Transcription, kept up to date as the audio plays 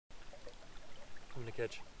I'm gonna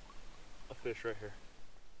catch a fish right here.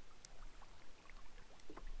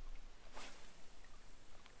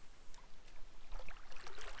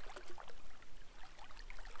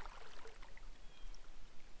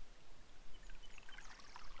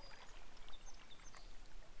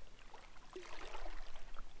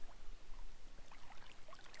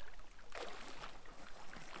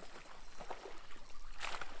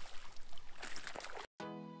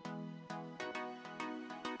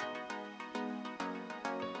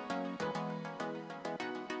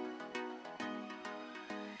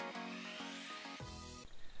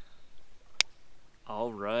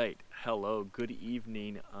 All right, hello, good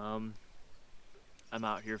evening. I'm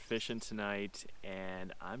out here fishing tonight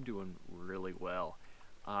and I'm doing really well.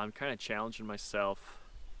 I'm kind of challenging myself.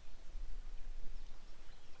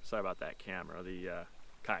 Sorry about that camera, the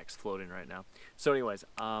kayak's floating right now. So anyways,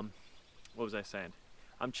 what was I saying?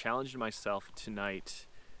 I'm challenging myself tonight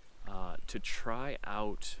to try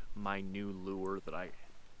out my new lure that I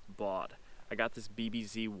bought. I got this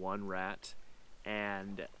BBZ-1 rat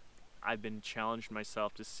and I've been challenging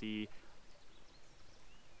myself to see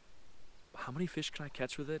how many fish can I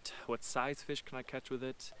catch with it, what size fish can I catch with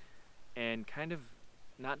it, and kind of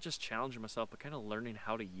not just challenging myself, but kind of learning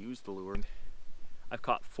how to use the lure. I've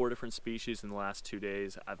caught 4 different species in the last 2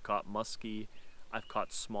 days. I've caught muskie, I've caught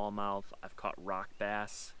smallmouth, I've caught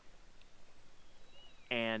rockbass,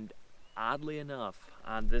 and oddly enough,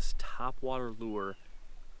 on this topwater lure,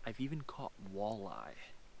 I've even caught walleye.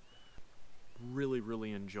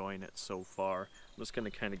 Really enjoying it so far. I'm just going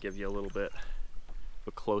to kind of give you a little bit of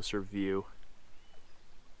a closer view.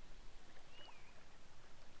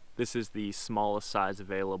 This is the smallest size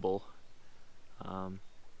available.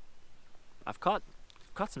 I've caught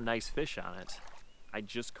some nice fish on it. I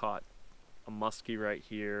just caught a muskie right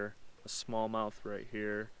here, a smallmouth right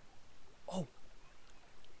here. Oh,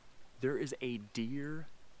 there is a deer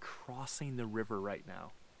crossing the river right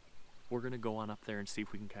now. We're going to go on up there and see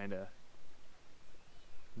if we can kind of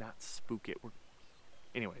not spook it.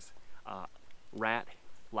 Anyways, rat,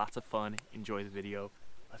 lots of fun, enjoy the video.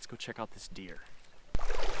 Let's go check out this deer.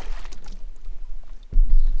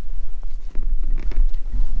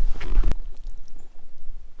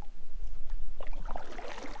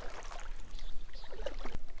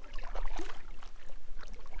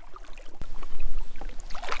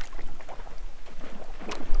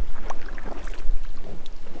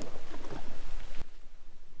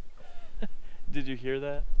 Did you hear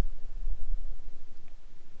that?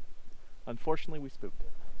 Unfortunately, we spooked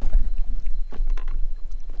it.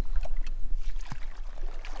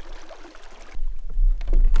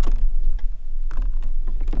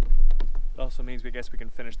 It also means we guess we can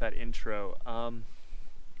finish that intro.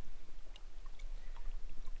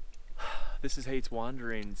 This is Haight's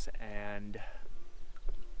Wanderings, and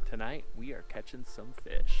tonight we are catching some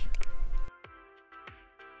fish.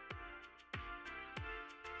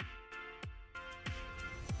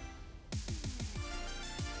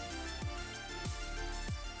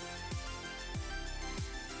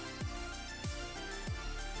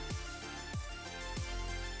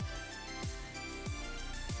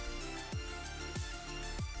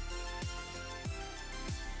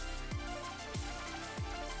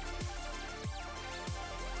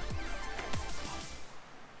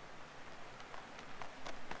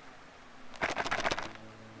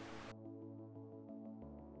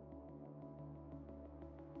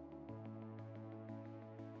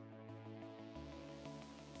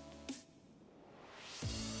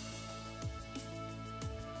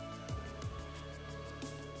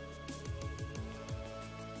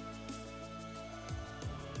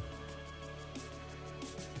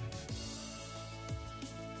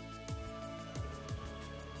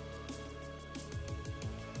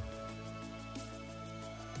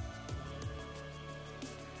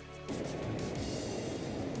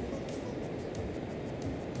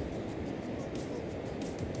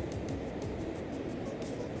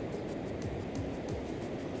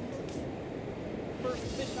 First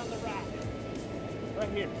fish on the rack, right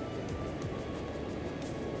here.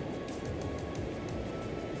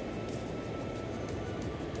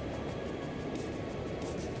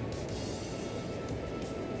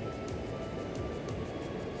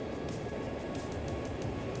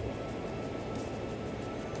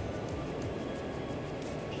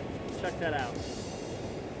 Check that out.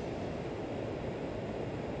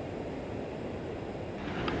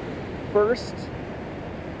 First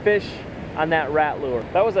fish on that rat lure.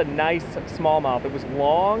 That was a nice smallmouth. It was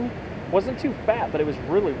long, wasn't too fat, but it was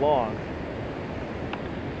really long.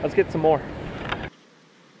 Let's get some more.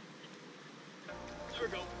 There we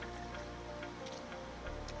go.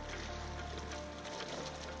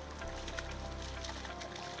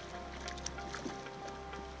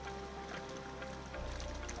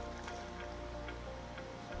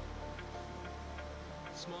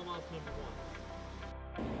 smallmouth number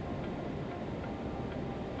 1.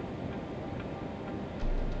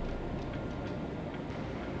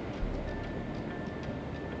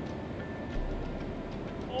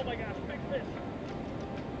 Oh my gosh, big fish!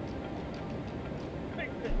 Big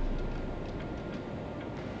fish!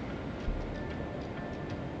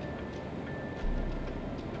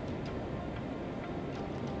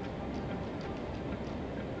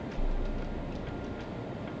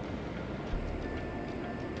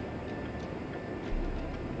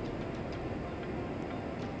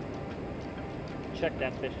 Check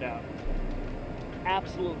that fish out.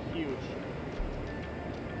 Absolutely huge.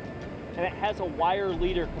 And it has a wire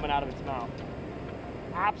leader coming out of its mouth.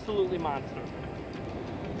 Absolutely monster.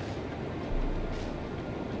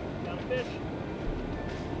 Got a fish.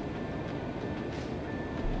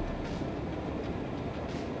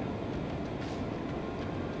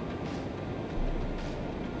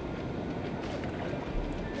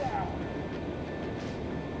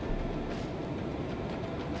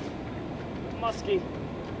 Muskie,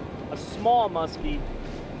 a small muskie,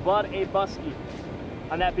 but a buskie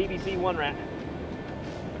on that BBC one rat.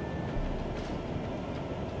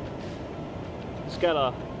 Just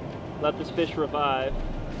gotta let this fish revive.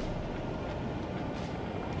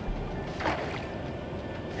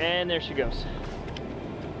 And there she goes.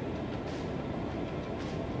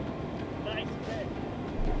 Nice fish.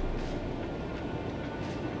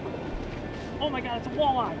 Oh my God, it's a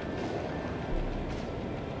walleye.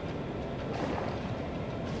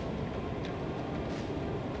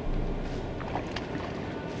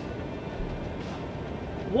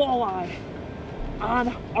 Walleye on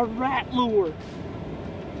a rat lure.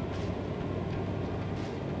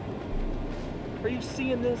 Are you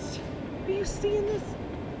seeing this? Are you seeing this?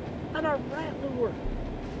 On a rat lure.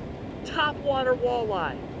 Topwater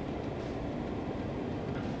walleye.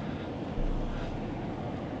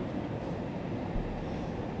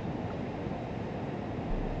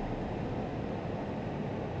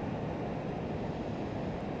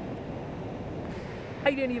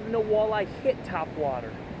 I didn't even know walleye hit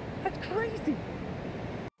topwater. That's crazy.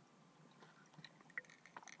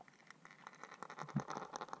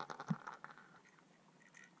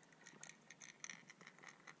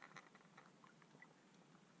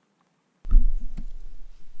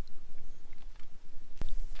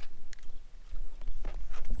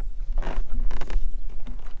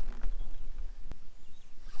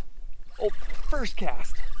 Oh, first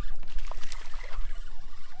cast.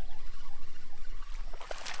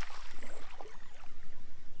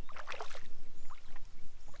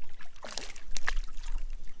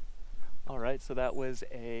 Alright, so that was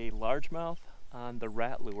a largemouth on the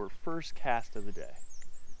rat lure, first cast of the day.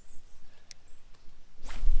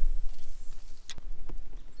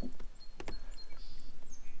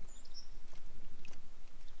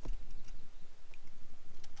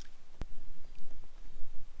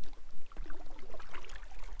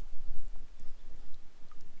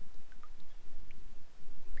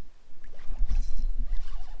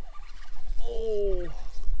 Oh!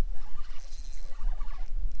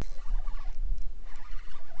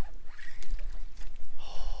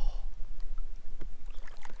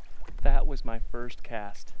 That was my first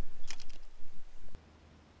cast.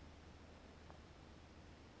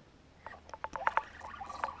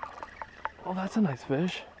 Oh, that's a nice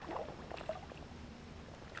fish.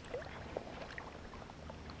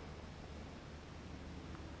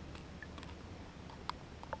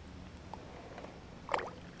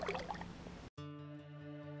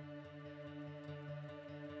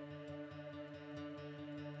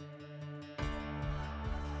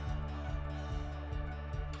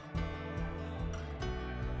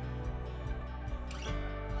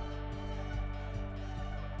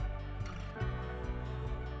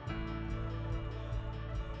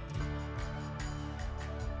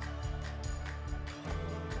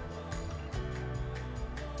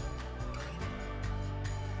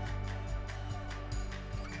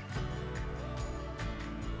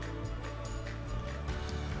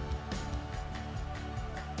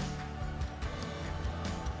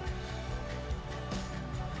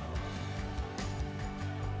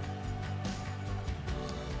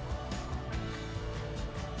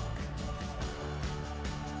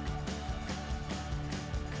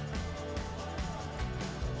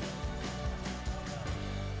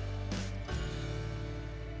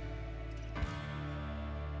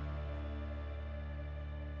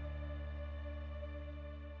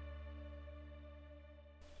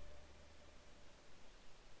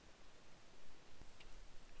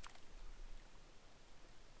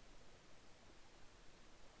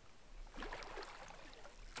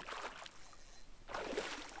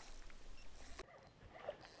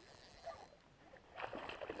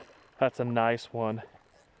 That's a nice one.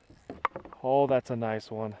 Oh, that's a nice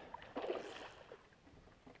one.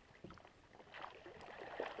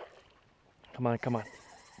 Come on, come on.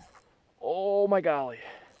 Oh my golly.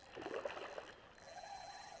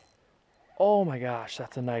 Oh my gosh,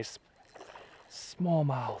 that's a nice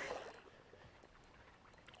smallmouth.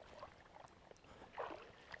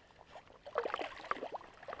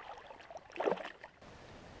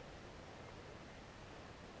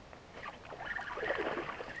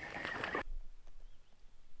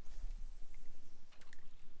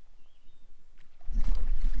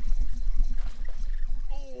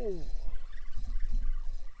 Oh.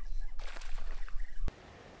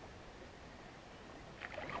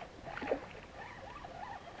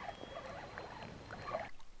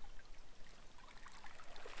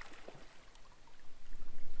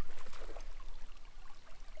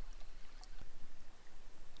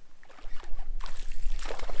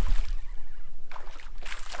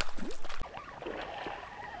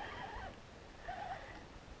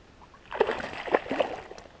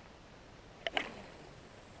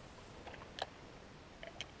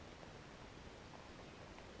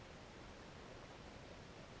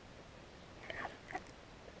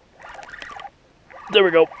 There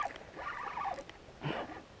we go.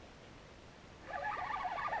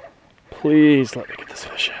 Please let me get this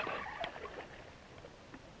fish in.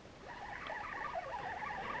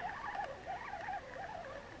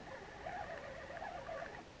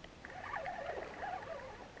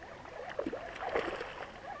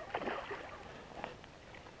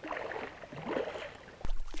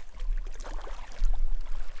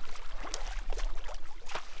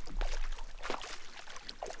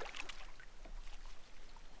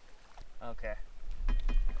 Okay.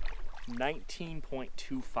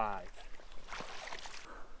 19.25.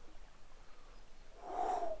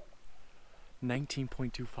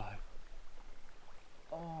 19.25.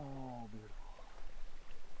 Oh, beautiful.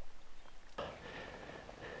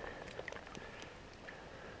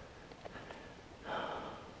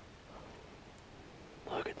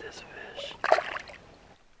 Look at this fish.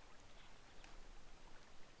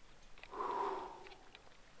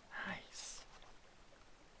 Nice.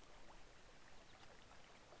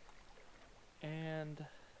 And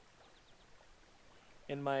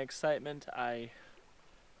in my excitement, I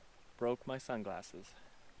broke my sunglasses.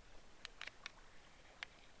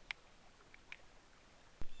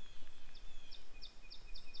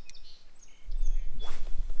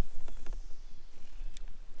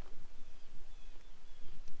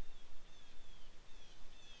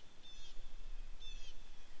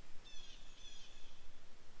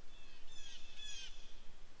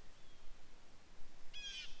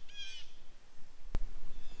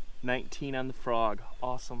 $19 on the frog.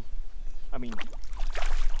 Awesome. I mean,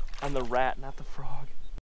 on the rat, not the frog.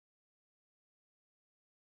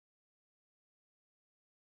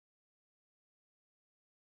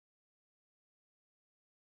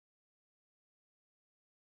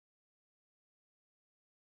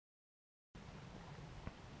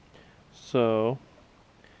 So,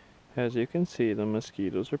 as you can see, the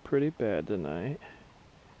mosquitoes are pretty bad tonight.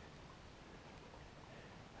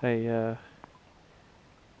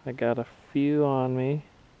 I got a few on me.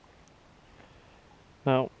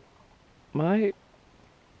 Now, my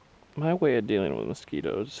way of dealing with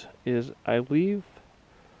mosquitoes is I leave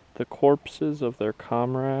the corpses of their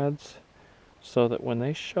comrades so that when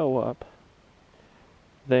they show up,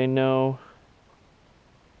 they know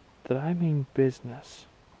that I mean business.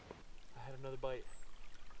 I had another bite.